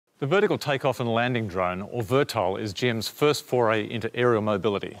The Vertical Takeoff and Landing drone, or VERTOL, is GM's first foray into aerial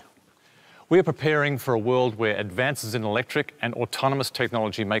mobility. We are preparing for a world where advances in electric and autonomous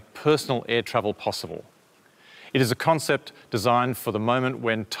technology make personal air travel possible. It is a concept designed for the moment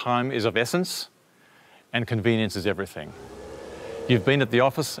when time is of essence and convenience is everything. You've been at the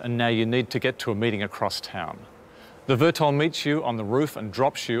office and now you need to get to a meeting across town. The VERTOL meets you on the roof and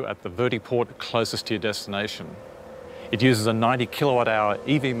drops you at the vertiport closest to your destination. It uses a 90 kilowatt-hour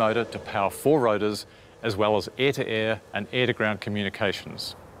EV motor to power 4 rotors, as well as air-to-air and air-to-ground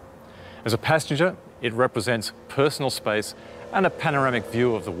communications. As a passenger, it represents personal space and a panoramic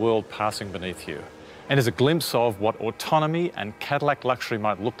view of the world passing beneath you, and is a glimpse of what autonomy and Cadillac luxury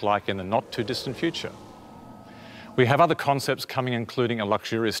might look like in the not-too-distant future. We have other concepts coming, including a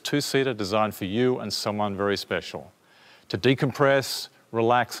luxurious 2-seater designed for you and someone very special, to decompress,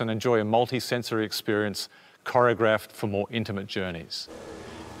 relax, and enjoy a multi-sensory experience choreographed for more intimate journeys.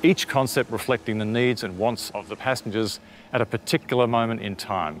 Each concept reflecting the needs and wants of the passengers at a particular moment in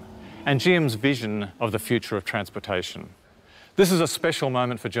time, and GM's vision of the future of transportation. This is a special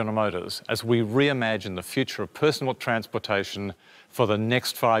moment for General Motors as we reimagine the future of personal transportation for the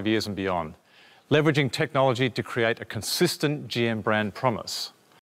next 5 years and beyond, leveraging technology to create a consistent GM brand promise.